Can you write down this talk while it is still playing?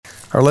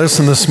Our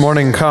lesson this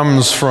morning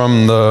comes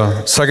from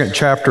the second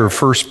chapter of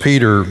 1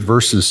 Peter,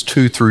 verses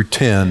 2 through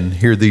 10.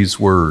 Hear these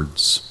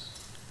words.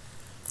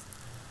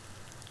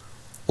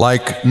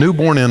 Like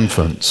newborn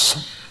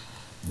infants,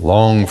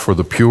 long for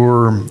the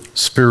pure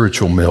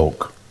spiritual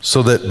milk,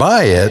 so that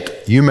by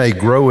it you may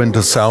grow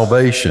into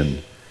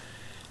salvation,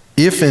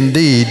 if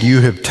indeed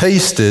you have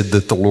tasted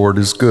that the Lord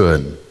is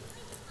good.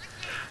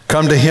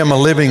 Come to him a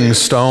living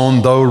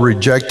stone, though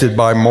rejected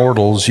by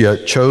mortals,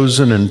 yet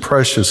chosen and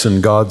precious in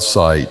God's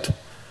sight.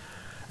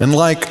 And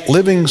like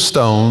living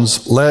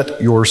stones,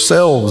 let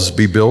yourselves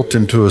be built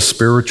into a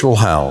spiritual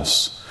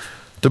house,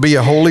 to be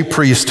a holy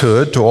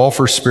priesthood, to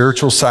offer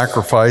spiritual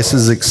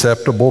sacrifices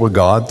acceptable to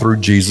God through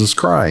Jesus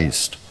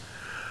Christ.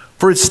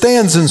 For it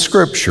stands in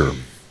Scripture,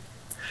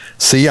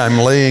 "See, I'm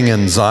laying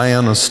in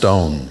Zion a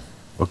stone,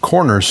 a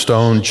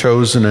cornerstone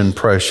chosen and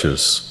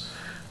precious,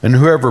 and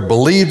whoever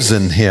believes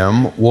in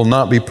him will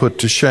not be put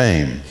to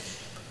shame.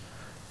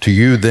 To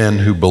you then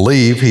who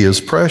believe, he is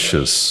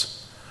precious.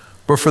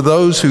 But for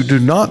those who do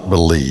not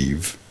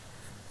believe,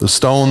 the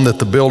stone that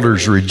the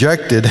builders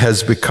rejected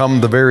has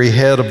become the very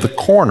head of the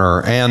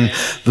corner, and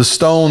the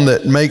stone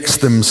that makes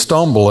them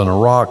stumble, and a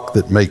rock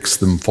that makes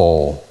them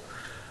fall.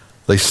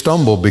 They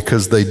stumble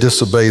because they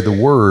disobey the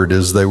word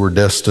as they were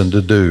destined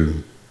to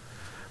do.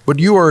 But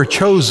you are a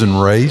chosen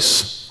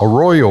race, a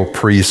royal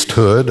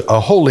priesthood, a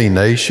holy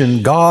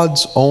nation,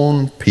 God's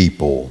own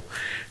people,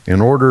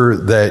 in order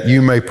that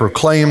you may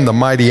proclaim the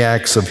mighty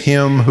acts of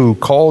him who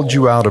called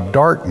you out of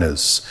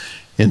darkness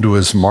into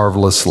his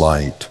marvelous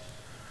light.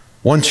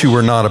 Once you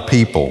were not a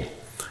people,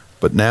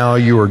 but now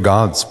you are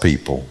God's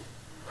people.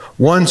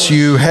 Once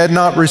you had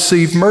not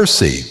received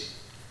mercy,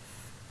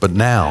 but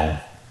now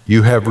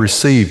you have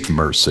received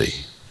mercy."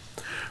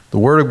 The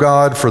word of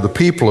God for the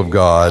people of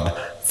God.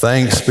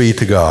 Thanks be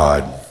to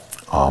God.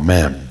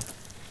 Amen.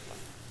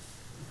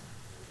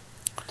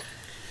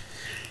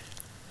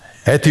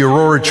 At the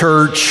Aurora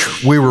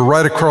Church, we were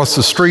right across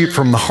the street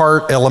from the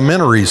Hart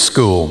Elementary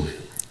School.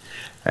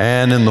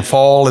 And in the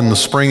fall and the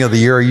spring of the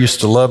year, I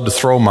used to love to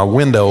throw my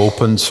window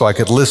open so I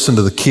could listen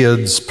to the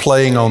kids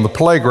playing on the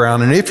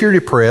playground. And if you're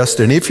depressed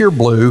and if you're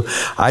blue,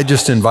 I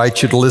just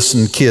invite you to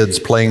listen to kids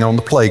playing on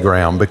the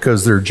playground,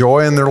 because their joy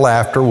and their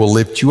laughter will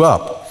lift you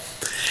up.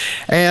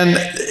 And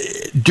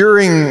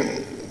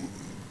during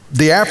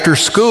the after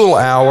school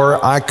hour,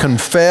 I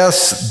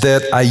confess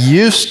that I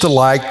used to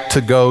like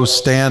to go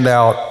stand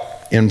out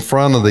in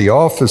front of the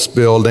office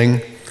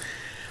building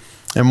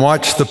and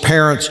watch the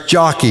parents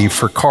jockey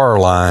for car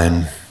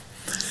line.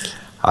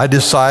 I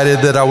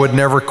decided that I would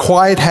never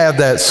quite have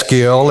that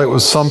skill. It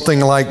was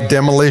something like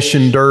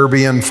demolition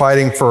derby and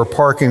fighting for a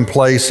parking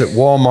place at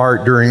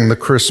Walmart during the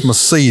Christmas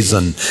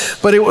season.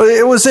 But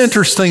it was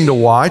interesting to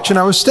watch, and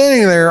I was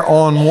standing there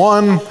on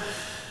one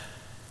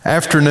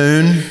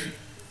afternoon,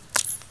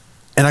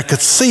 and I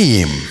could see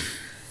him.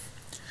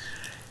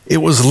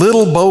 It was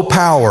little Bo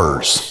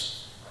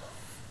Powers.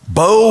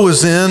 Bo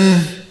was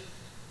in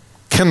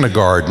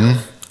kindergarten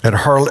at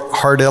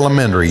Hart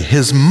Elementary.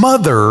 His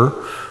mother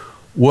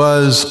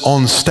was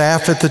on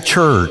staff at the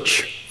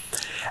church.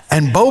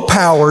 And Bo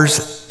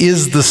Powers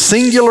is the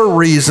singular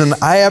reason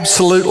I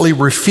absolutely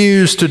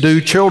refuse to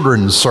do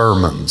children's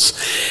sermons.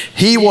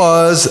 He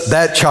was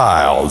that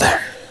child.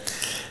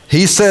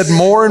 He said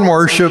more in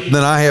worship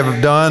than I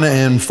have done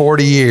in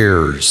 40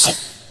 years.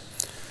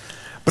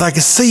 But I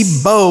could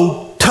see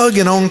Bo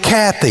tugging on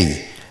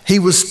Kathy. He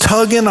was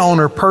tugging on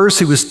her purse.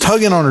 He was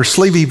tugging on her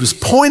sleeve. He was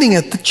pointing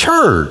at the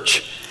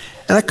church.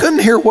 And I couldn't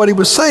hear what he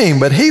was saying,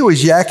 but he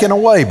was yakking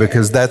away,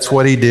 because that's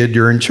what he did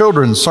during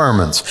children's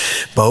sermons.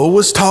 Bo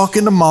was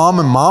talking to Mom,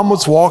 and Mom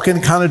was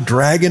walking, kind of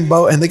dragging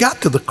Bo. And they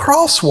got to the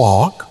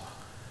crosswalk,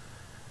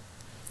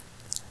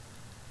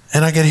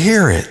 and I could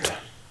hear it.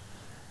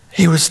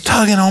 He was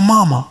tugging on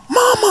Mama.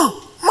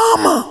 "Mama,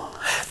 Mama,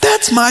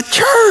 that's my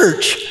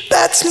church.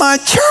 That's my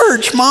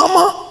church,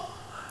 Mama."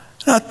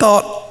 And I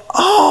thought,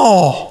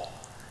 oh,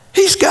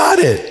 he's got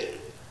it.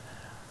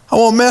 I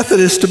want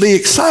Methodists to be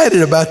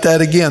excited about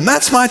that again.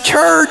 That's my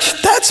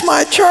church. That's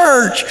my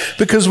church.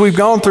 Because we've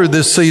gone through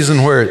this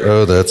season where,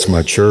 oh, that's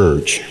my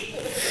church.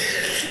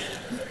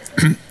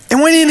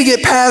 And we need to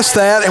get past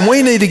that, and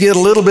we need to get a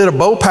little bit of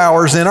Bo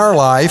Powers in our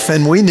life,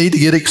 and we need to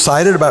get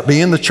excited about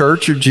being the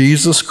church of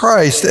Jesus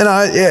Christ. And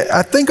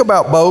I think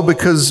about Bo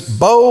because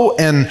Bo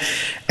and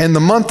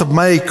the month of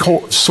May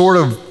sort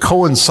of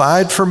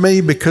coincide for me,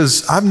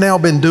 because I've now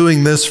been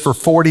doing this for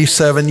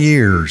 47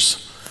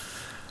 years.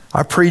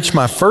 I preached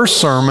my first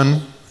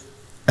sermon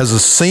as a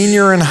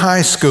senior in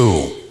high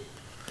school.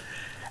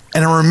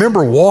 And I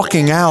remember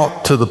walking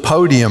out to the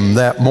podium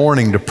that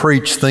morning to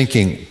preach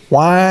thinking,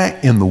 why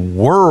in the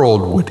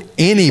world would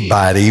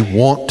anybody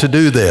want to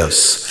do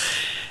this?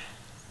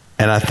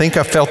 And I think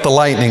I felt the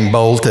lightning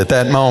bolt at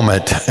that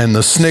moment, and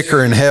the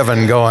snicker in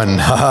heaven going,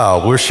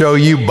 we'll show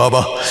you,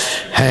 Bubba.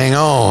 Hang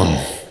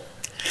on.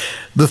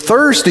 The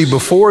Thursday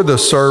before the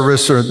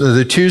service, or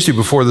the Tuesday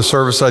before the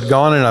service, I'd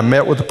gone and I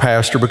met with the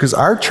pastor, because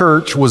our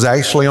church was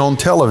actually on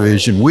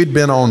television. We'd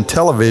been on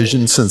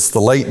television since the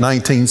late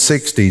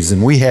 1960s,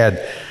 and we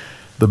had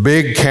the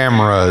big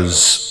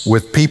cameras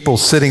with people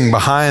sitting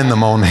behind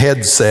them on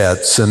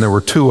headsets, and there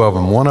were two of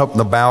them, one up in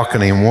the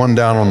balcony and one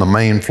down on the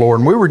main floor,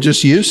 and we were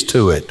just used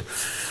to it.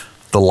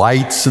 The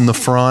lights in the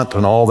front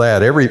and all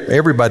that.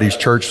 Everybody's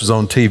church was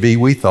on TV,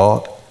 we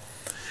thought.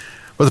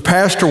 But the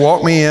pastor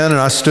walked me in,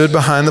 and I stood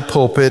behind the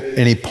pulpit,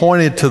 and he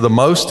pointed to the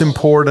most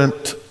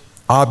important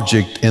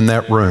object in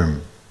that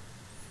room.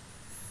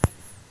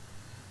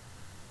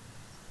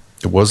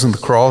 It wasn't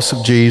the cross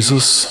of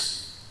Jesus.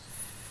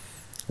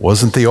 It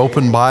wasn't the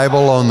open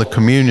Bible on the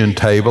communion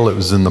table. It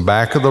was in the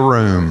back of the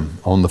room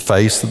on the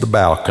face of the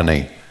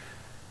balcony.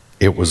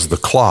 It was the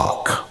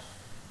clock.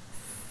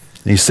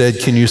 And he said,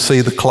 "Can you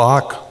see the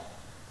clock?" I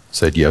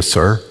said, "Yes,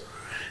 sir."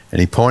 And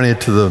he pointed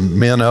to the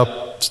men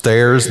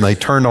upstairs, and they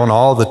turned on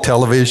all the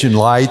television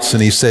lights,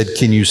 and he said,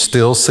 "Can you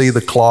still see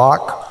the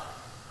clock?"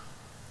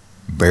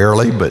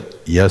 Barely,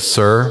 but yes,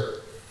 sir.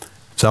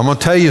 So I'm going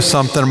to tell you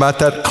something about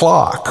that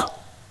clock.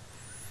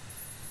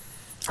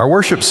 Our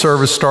worship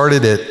service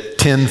started at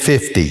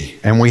 10:50,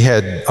 and we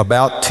had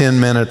about 10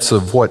 minutes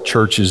of what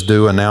churches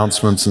do,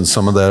 announcements and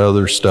some of that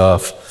other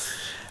stuff.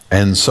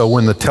 And so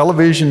when the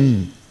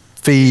television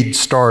feed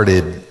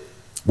started,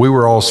 we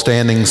were all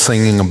standing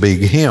singing a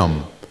big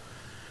hymn.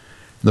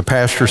 The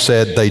pastor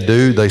said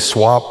they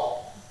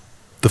swap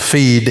the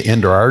feed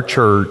into our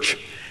church,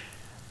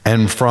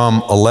 and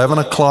from 11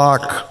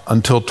 o'clock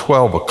until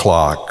 12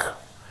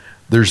 o'clock,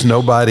 there's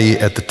nobody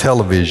at the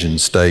television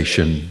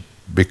station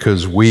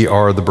because we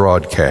are the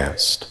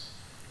broadcast.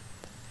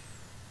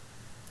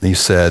 He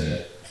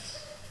said,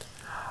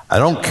 "I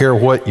don't care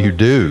what you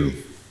do,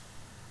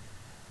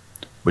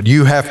 but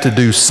you have to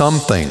do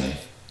something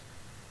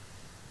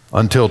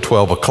until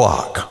 12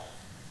 o'clock.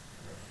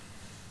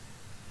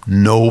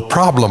 No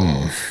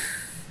problem."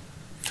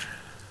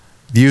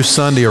 Youth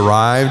Sunday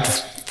arrived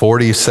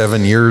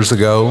 47 years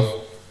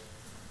ago.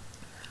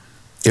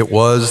 It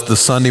was the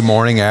Sunday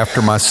morning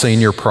after my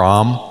senior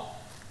prom.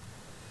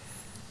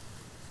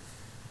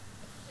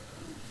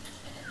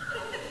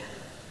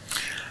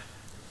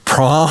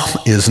 Prom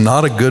is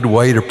not a good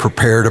way to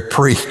prepare to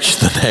preach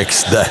the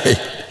next day.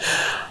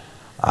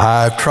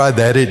 I've tried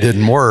that, it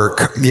didn't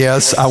work.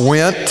 Yes, I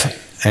went,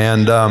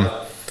 and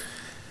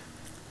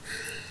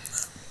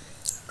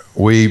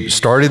we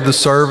started the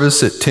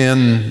service at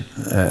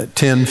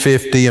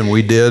 10:50, and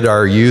we did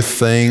our youth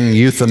thing,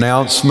 youth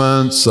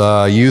announcements,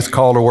 youth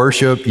call to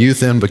worship,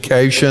 youth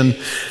invocation.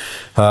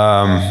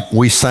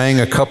 We sang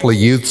a couple of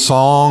youth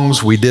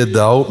songs. We did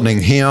the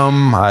opening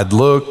hymn. I'd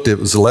looked, it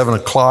was 11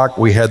 o'clock.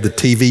 We had the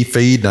TV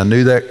feed, and I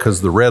knew that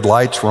because the red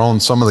lights were on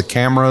some of the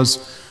cameras.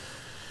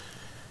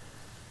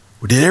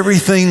 We did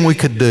everything we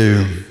could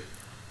do.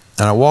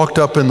 And I walked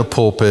up in the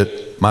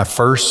pulpit, my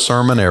first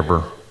sermon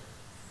ever.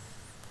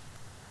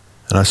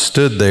 And I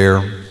stood there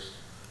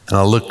and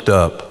I looked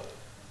up.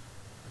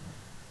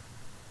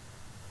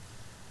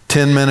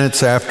 10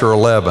 minutes after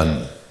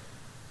 11,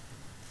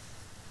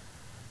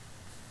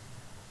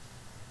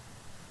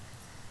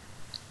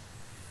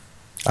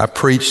 I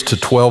preached to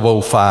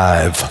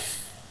 12:05.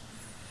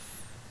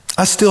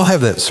 I still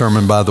have that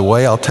sermon, by the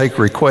way. I'll take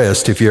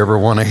requests if you ever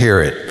want to hear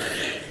it.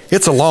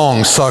 It's a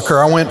long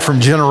sucker. I went from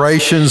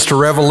generations to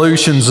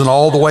revolutions and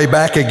all the way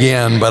back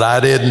again, but I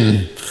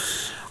didn't.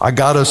 I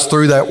got us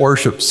through that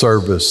worship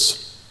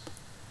service.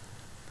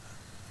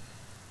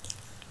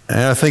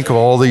 And I think of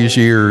all these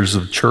years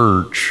of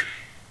church,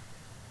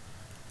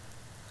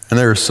 and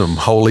there are some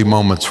holy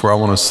moments where I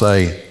want to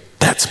say,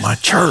 that's my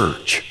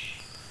church.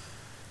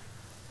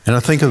 And I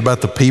think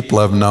about the people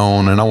I've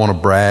known, and I want to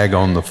brag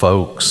on the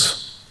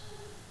folks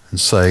and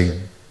say,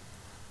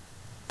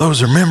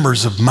 those are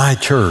members of my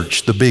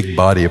church, the big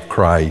body of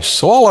Christ.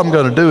 So all I'm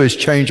going to do is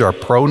change our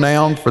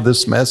pronoun for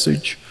this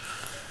message.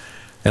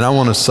 And I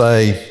want to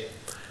say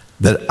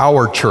that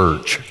our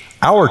church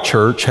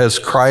has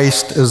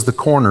Christ as the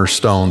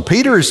cornerstone.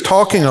 Peter is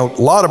talking a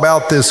lot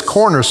about this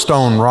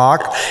cornerstone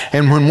rock.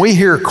 And when we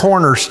hear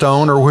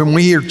cornerstone or when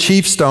we hear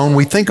chief stone,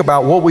 we think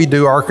about what we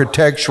do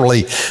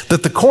architecturally.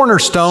 That the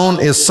cornerstone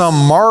is some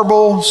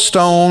marble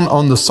stone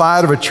on the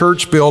side of a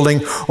church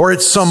building, or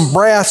it's some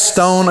brass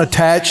stone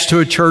attached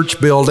to a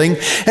church building.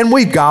 And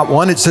we've got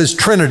one. It says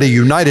Trinity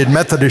United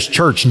Methodist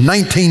Church,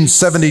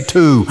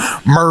 1972,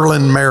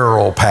 Merlin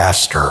Merrill,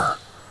 pastor.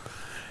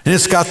 And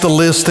it's got the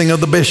listing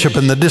of the bishop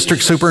and the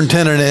district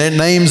superintendent, and it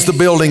names the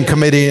building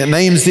committee, and it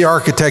names the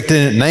architect,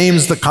 and it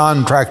names the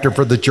contractor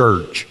for the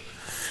church.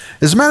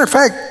 As a matter of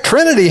fact,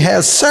 Trinity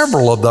has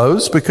several of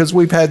those because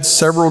we've had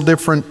several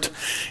different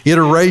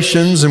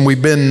iterations, and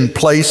we've been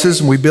places,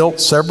 and we built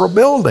several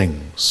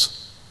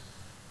buildings.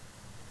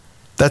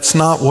 That's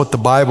not what the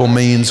Bible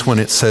means when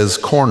it says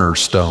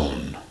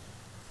cornerstone.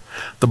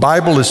 The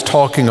Bible is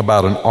talking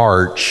about an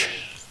arch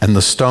and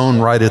the stone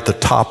right at the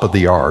top of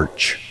the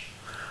arch.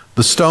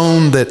 The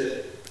stone that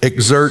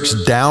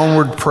exerts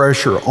downward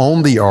pressure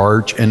on the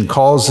arch and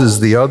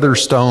causes the other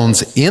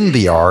stones in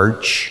the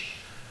arch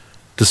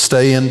to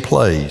stay in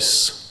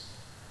place.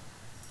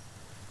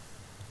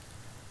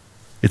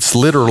 It's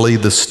literally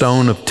the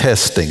stone of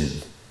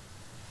testing.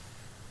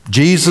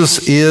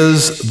 Jesus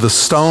is the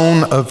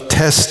stone of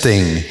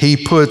testing. He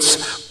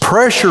puts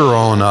pressure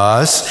on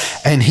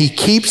us and he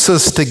keeps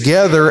us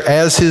together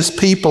as his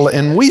people.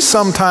 And we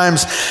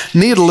sometimes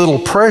need a little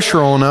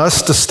pressure on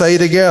us to stay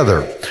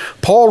together.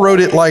 Paul wrote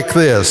it like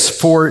this: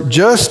 "For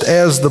just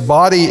as the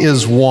body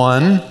is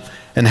one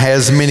and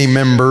has many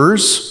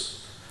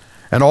members,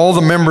 and all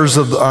are members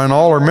of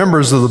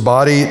the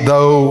body,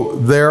 though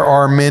there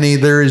are many,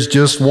 there is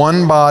just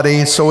one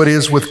body, so it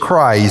is with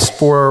Christ.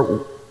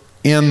 For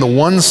in the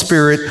one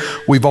Spirit,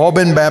 we've all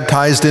been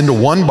baptized into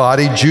one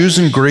body, Jews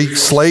and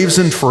Greeks, slaves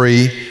and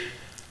free.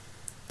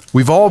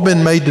 We've all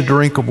been made to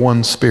drink of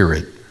one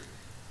Spirit.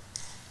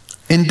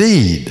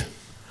 Indeed,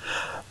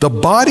 the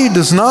body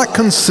does not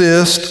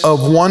consist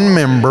of one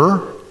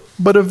member,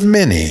 but of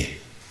many.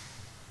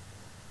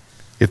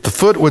 If the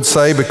foot would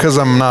say, because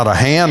I'm not a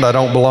hand, I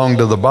don't belong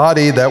to the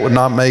body, that would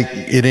not make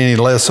it any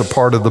less a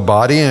part of the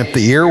body. And if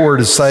the ear were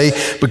to say,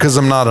 because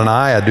I'm not an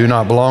eye, I do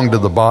not belong to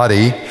the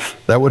body,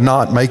 that would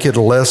not make it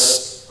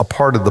less a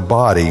part of the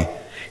body.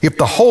 If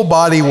the whole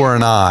body were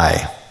an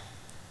eye,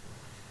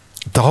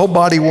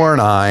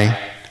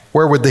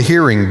 where would the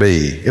hearing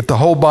be? If the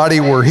whole body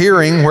were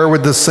hearing, where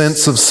would the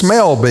sense of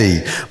smell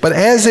be? But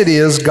as it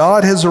is,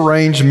 God has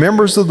arranged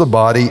members of the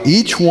body,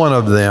 each one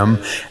of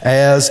them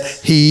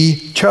as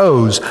he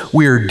chose.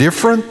 We are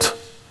different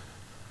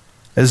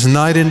as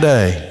night and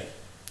day.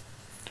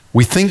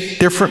 We think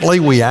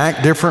differently, we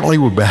act differently,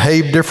 we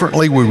behave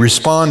differently, we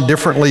respond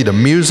differently to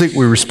music,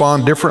 we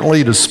respond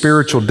differently to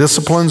spiritual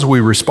disciplines, we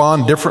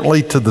respond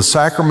differently to the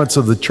sacraments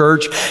of the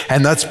church,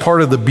 and that's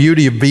part of the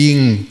beauty of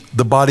being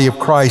the body of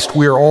Christ.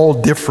 We are all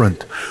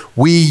different.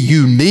 We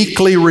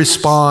uniquely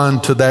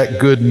respond to that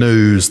good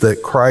news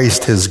that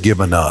Christ has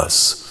given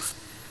us.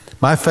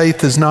 My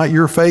faith is not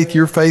your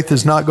faith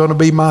is not going to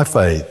be my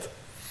faith.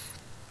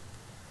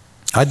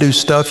 I do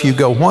stuff, you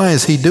go, why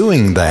is he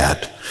doing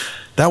that?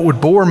 That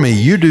would bore me.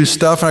 You do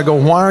stuff, and I go,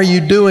 why are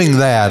you doing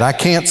that? I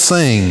can't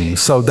sing.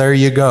 So there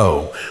you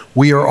go.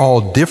 We are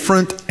all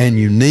different and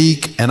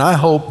unique, and I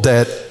hope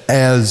that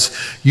as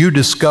you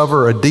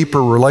discover a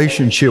deeper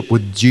relationship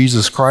with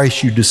Jesus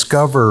Christ, you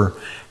discover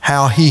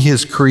how he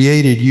has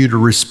created you to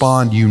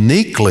respond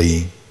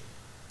uniquely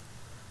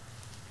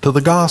to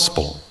the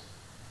gospel.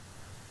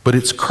 But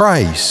it's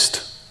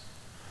Christ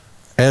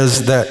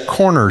as that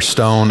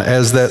cornerstone,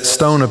 as that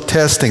stone of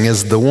testing,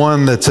 as the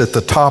one that's at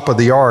the top of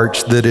the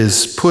arch that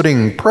is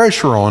putting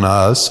pressure on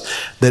us,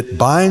 that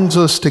binds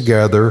us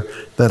together,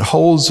 that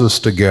holds us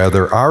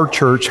together. Our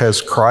church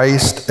has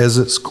Christ as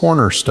its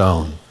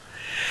cornerstone.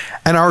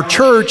 And our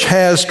church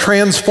has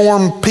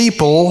transformed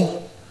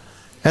people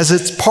as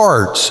its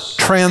parts,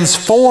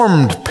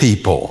 transformed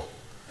people.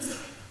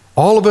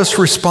 All of us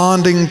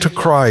responding to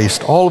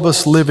Christ, all of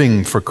us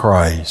living for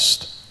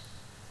Christ.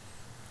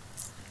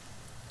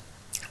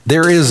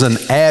 There is an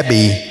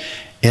abbey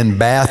in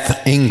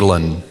Bath,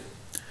 England,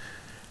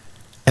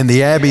 and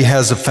the abbey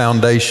has a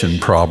foundation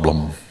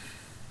problem.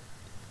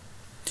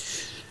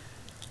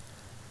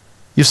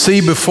 You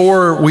see,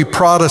 before we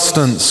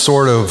Protestants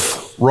sort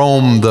of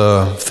roamed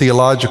the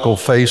theological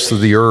face of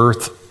the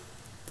earth,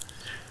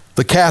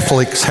 the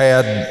Catholics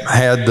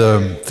had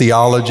the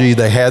theology,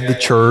 they had the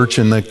church,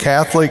 and the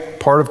Catholic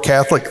part of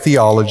Catholic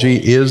theology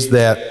is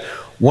that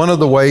one of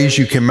the ways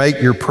you can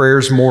make your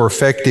prayers more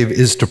effective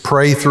is to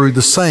pray through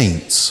the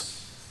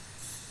saints.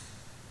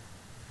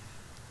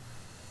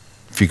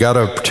 If you got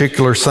a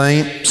particular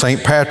saint,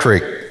 St.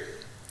 Patrick,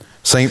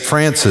 St.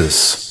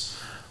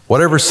 Francis,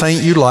 whatever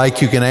saint you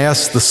like, you can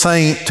ask the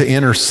saint to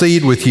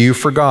intercede with you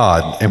for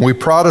God. And we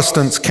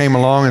Protestants came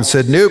along and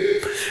said, nope,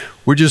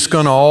 we're just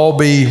going to all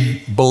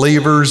be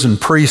believers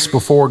and priests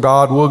before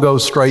God. We'll go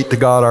straight to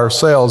God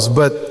ourselves.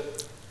 But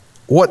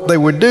what they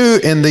would do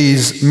in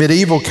these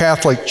medieval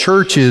Catholic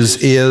churches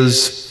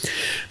is,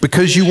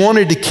 because you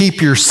wanted to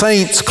keep your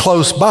saints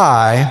close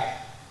by,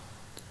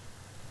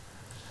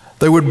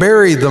 they would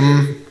bury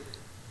them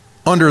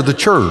under the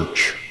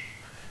church.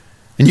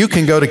 And you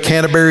can go to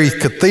Canterbury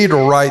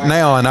Cathedral right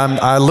now, and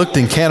I looked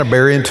in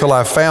Canterbury until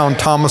I found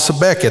Thomas à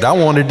Becket. I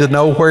wanted to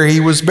know where he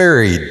was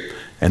buried,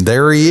 and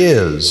there he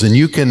is. And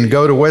you can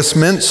go to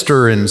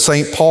Westminster and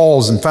St.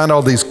 Paul's and find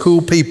all these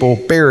cool people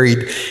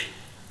buried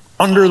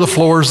under the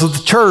floors of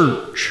the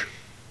church.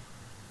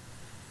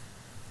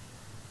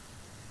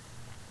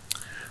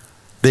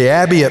 The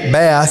Abbey at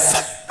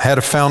Bath had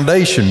a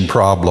foundation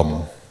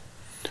problem.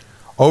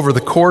 Over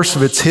the course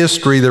of its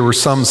history, there were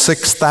some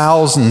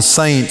 6,000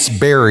 saints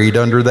buried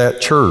under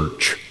that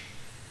church.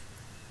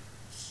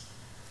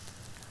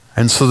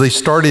 And so they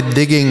started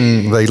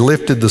digging, they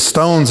lifted the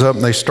stones up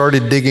and they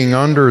started digging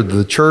under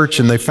the church,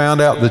 and they found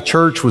out the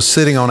church was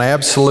sitting on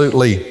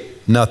absolutely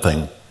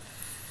nothing.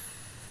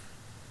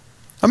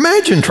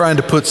 Imagine trying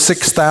to put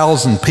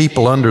 6,000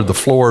 people under the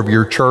floor of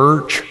your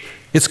church.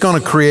 It's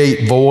going to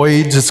create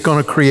voids. It's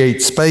going to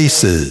create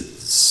spaces.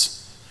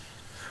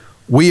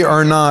 We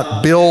are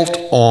not built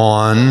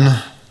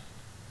on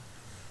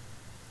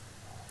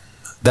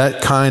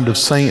that kind of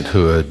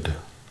sainthood.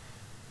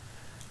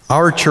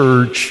 Our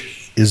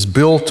church is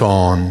built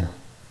on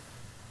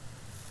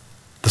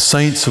The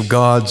saints of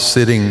God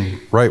sitting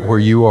right where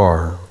you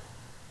are,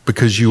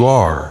 because you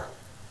are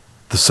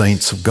the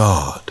saints of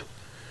God.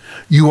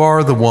 You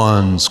are the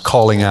ones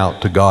calling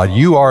out to God.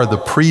 You are the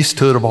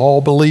priesthood of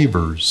all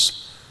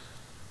believers.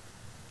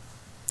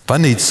 If I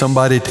need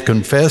somebody to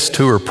confess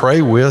to or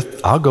pray with,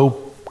 I'll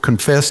go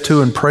confess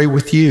to and pray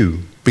with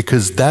you,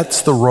 because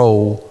that's the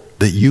role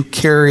that you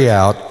carry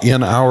out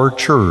in our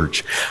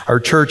church. Our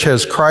church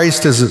has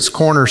Christ as its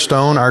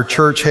cornerstone. Our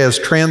church has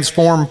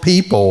transformed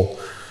people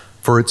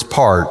for its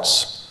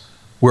parts.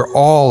 We're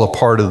all a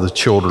part of the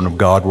children of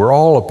God. We're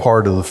all a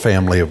part of the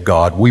family of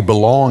God. We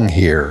belong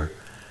here.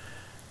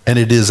 And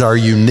it is our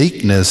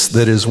uniqueness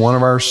that is one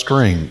of our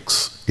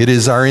strengths. It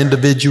is our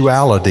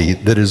individuality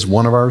that is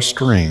one of our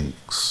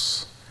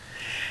strengths.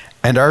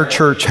 And our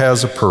church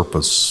has a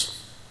purpose.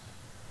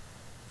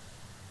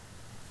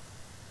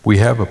 We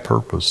have a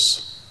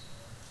purpose.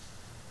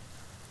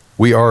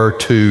 We are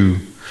to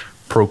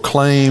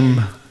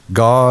proclaim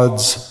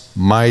God's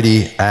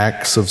mighty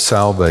acts of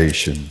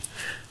salvation.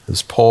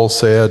 As Paul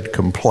said,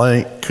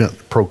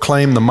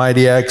 proclaim the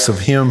mighty acts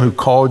of Him who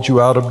called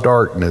you out of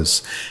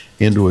darkness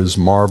into His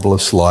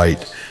marvelous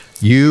light.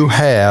 You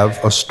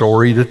have a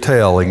story to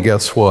tell, and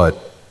guess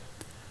what?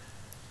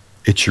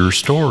 It's your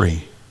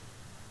story.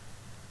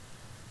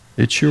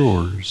 It's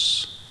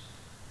yours.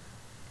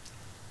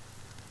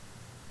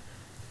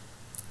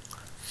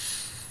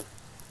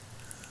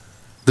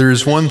 There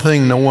is one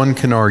thing no one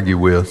can argue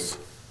with,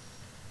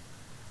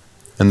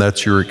 and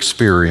that's your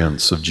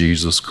experience of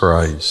Jesus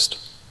Christ.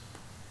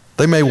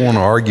 They may want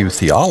to argue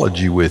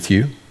theology with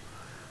you.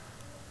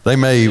 They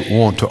may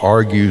want to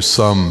argue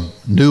some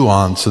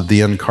nuance of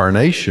the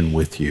incarnation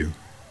with you,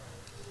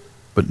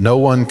 but no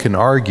one can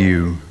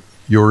argue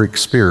your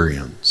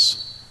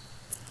experience.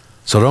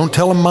 So don't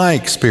tell them my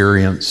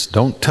experience.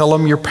 Don't tell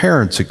them your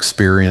parents'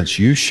 experience.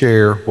 You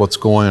share what's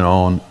going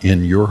on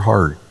in your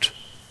heart.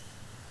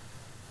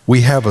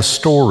 We have a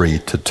story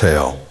to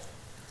tell.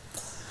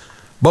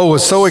 Bo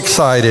was so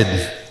excited.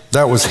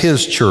 That was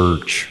his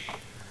church.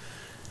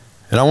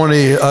 And I want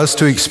us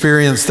to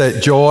experience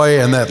that joy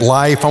and that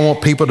life. I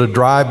want people to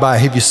drive by.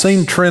 Have you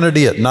seen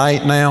Trinity at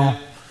night now?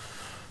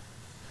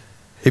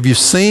 Have you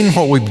seen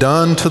what we've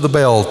done to the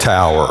bell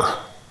tower?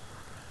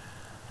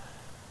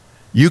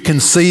 You can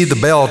see the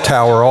bell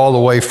tower all the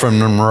way from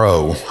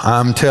Monroe.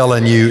 I'm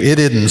telling you, it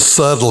isn't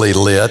subtly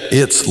lit,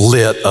 it's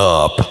lit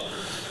up.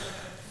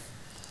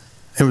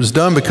 It was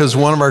done because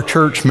one of our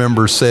church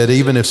members said,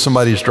 even if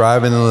somebody's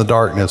driving in the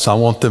darkness, I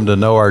want them to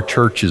know our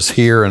church is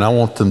here, and I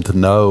want them to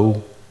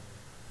know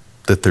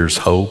that there's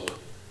hope.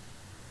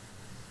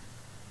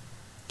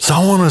 So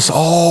I want us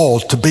all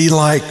to be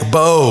like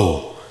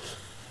Bo.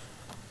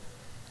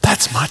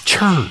 That's my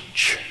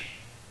church.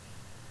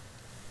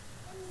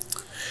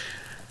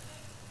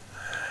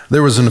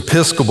 There was an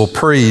Episcopal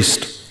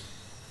priest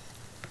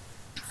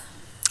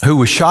who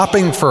was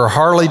shopping for a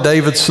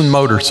Harley-Davidson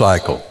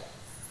motorcycle.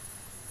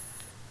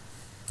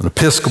 An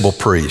Episcopal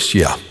priest,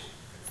 yeah.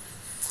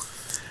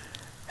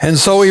 And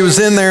so he was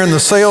in there, and the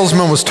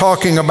salesman was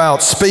talking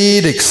about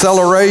speed,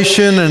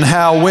 acceleration, and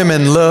how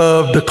women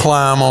love to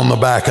climb on the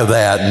back of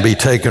that and be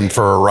taken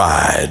for a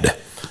ride.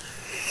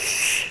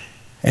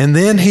 And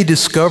then he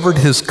discovered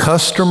his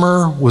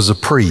customer was a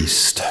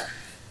priest.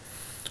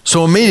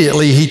 So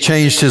immediately he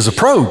changed his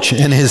approach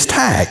and his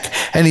tack,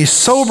 and he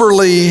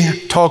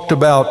soberly talked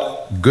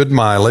about good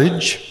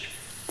mileage,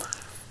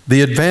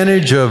 the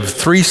advantage of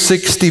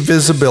 360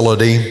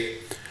 visibility,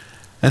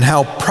 and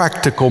how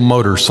practical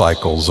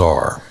motorcycles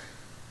are.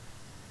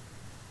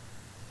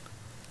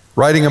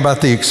 Writing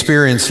about the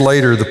experience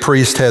later, the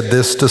priest had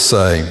this to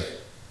say: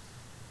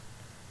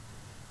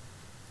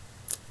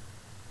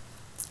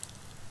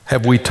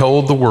 have we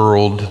told the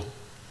world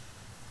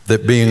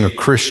that being a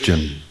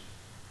Christian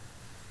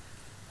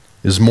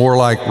is more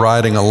like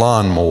riding a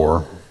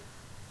lawnmower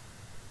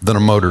than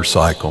a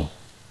motorcycle?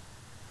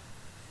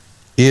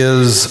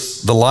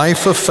 Is the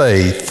life of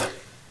faith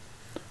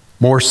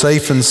more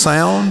safe and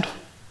sound,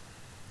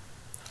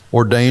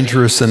 or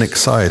dangerous and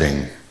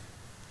exciting?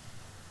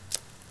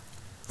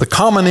 The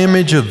common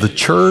image of the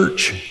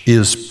church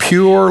is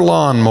pure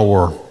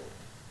lawnmower,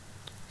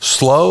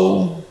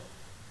 slow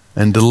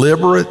and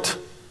deliberate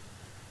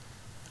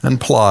and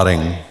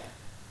plodding.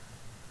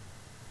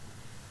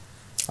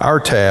 Our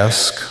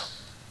task,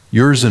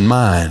 yours and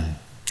mine,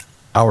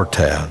 our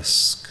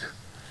task,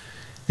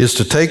 is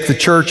to take the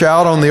church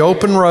out on the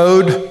open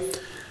road,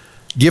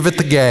 give it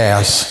the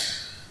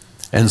gas,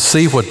 and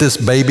see what this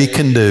baby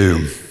can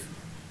do.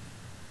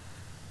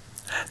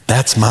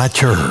 That's my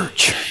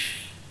church.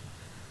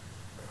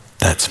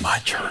 That's my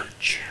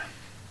church.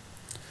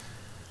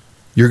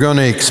 You're going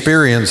to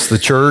experience the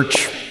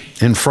church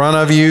in front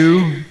of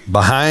you,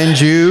 behind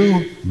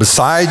you,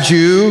 beside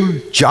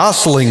you,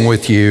 jostling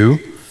with you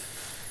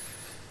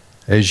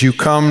as you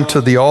come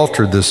to the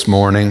altar this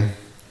morning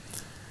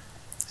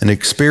and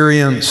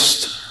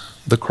experience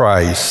the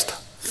Christ,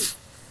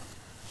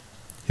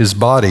 His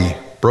body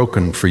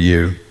broken for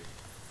you,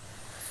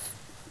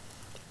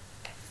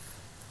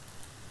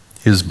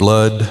 His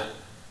blood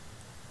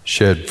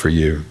shed for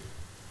you.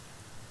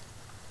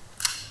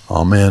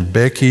 Amen.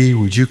 Becky,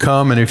 would you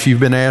come? And if you've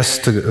been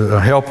asked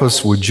to help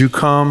us, would you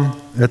come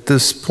at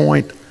this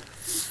point?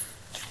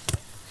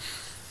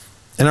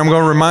 And I'm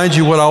going to remind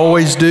you what I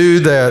always do,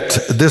 that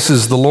this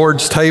is the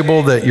Lord's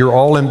table, that you're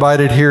all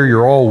invited here,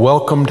 you're all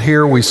welcomed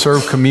here. We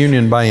serve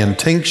communion by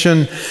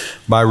intinction,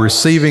 by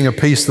receiving a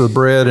piece of the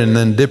bread and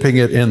then dipping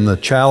it in the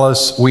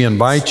chalice. We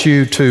invite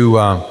you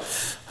to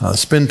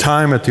spend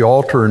time at the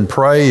altar and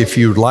pray if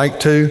you'd like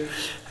to.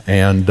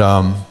 And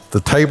the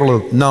table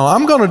of, no,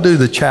 I'm going to do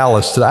the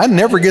chalice today. I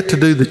never get to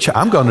do the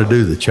I'm going to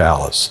do the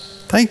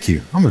chalice. Thank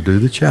you. I'm going to do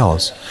the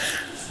chalice.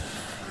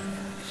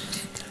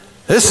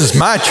 This is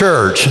my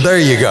church. There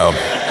you go.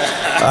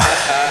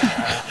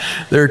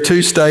 There are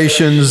 2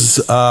 stations.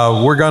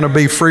 We're going to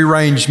be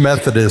free-range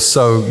Methodists,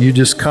 so you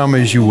just come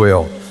as you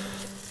will.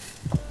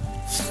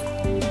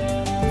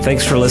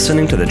 Thanks for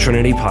listening to the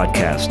Trinity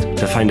Podcast.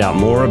 To find out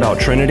more about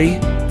Trinity,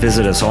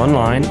 visit us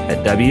online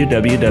at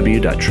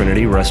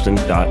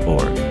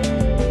www.trinityruston.org.